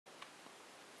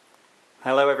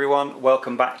Hello everyone,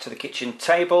 welcome back to the kitchen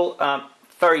table.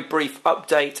 Very brief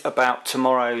update about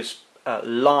tomorrow's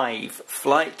live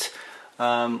flight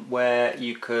where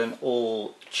you can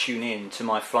all tune in to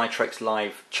my Flytrex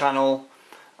live channel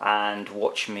and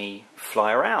watch me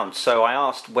fly around. So I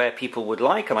asked where people would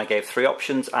like and I gave 3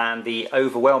 options, and the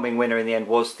overwhelming winner in the end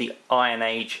was the Iron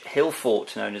Age hill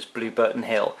fort known as Blue Burton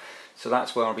Hill. So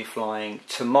that's where I'll be flying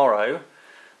tomorrow.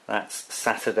 That's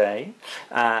Saturday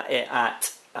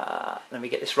at let me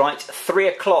get this right, 3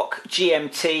 o'clock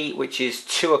GMT, which is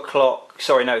 2 o'clock,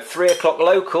 sorry no, 3 o'clock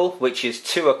local, which is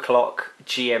 2 o'clock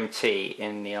GMT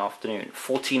in the afternoon.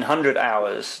 1400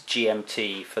 hours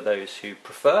GMT for those who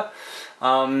prefer.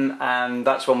 And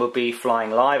that's when we'll be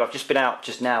flying live. I've just been out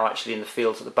just now actually in the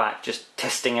fields at the back, just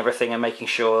testing everything and making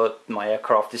sure my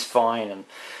aircraft is fine and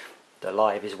the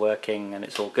live is working and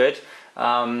it's all good.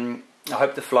 I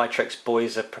hope the Flytrex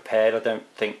boys are prepared. I don't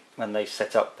think when they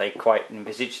set up they quite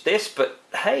envisaged this, but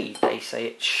hey, they say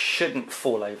it shouldn't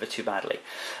fall over too badly.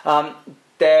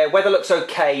 Their weather looks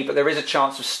okay, but there is a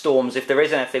chance of storms. If there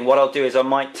is anything, what I'll do is I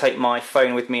might take my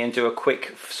phone with me and do a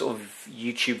quick sort of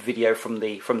YouTube video from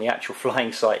the actual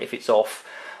flying site if it's off.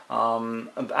 And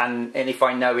if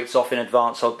I know it's off in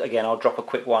advance, I'll drop a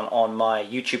quick one on my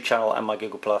YouTube channel and my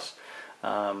Google Plus,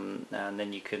 and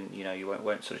then you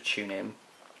won't sort of tune in.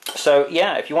 So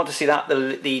yeah, if you want to see that,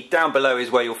 the down below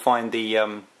is where you'll find the,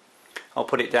 I'll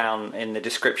put it down in the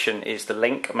description, is the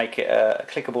link. I'll make it a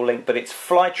clickable link, but it's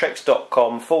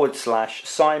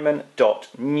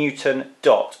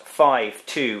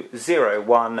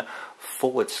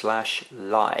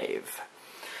flytrex.com/simon.newton.5201/live.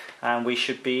 And we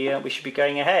should be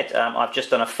going ahead. I've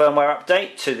just done a firmware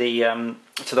update to the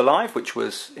live, which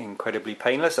was incredibly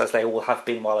painless, as they all have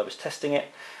been while I was testing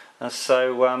it.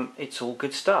 So it's all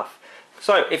good stuff.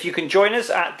 So if you can join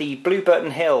us at the Blue Burton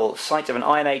Hill, site of an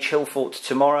Iron Age hill fort,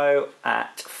 tomorrow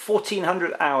at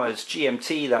 1400 hours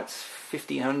GMT, that's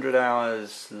 1500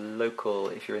 hours local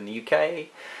if you're in the UK.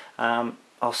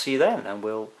 I'll see you then, and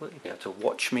we'll be able to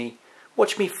watch me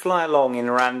fly along in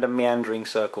random meandering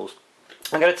circles.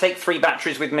 I'm going to take 3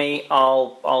 batteries with me.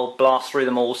 I'll blast through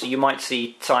them all, so you might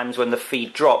see times when the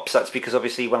feed drops. That's because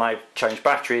obviously when I change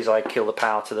batteries I kill the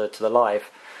power to the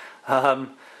live.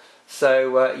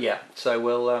 Yeah, so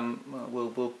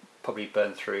we'll probably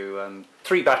burn through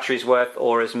 3 batteries worth,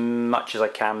 or as much as I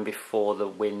can before the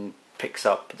wind picks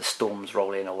up, the storms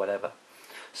roll in or whatever.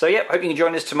 So yeah, hope you can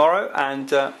join us tomorrow,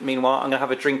 and meanwhile I'm going to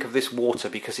have a drink of this water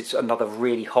because it's another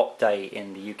really hot day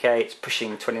in the UK. It's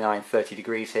pushing 29-30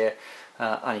 degrees here.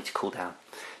 I need to cool down.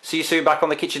 See you soon back on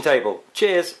the kitchen table.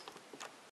 Cheers!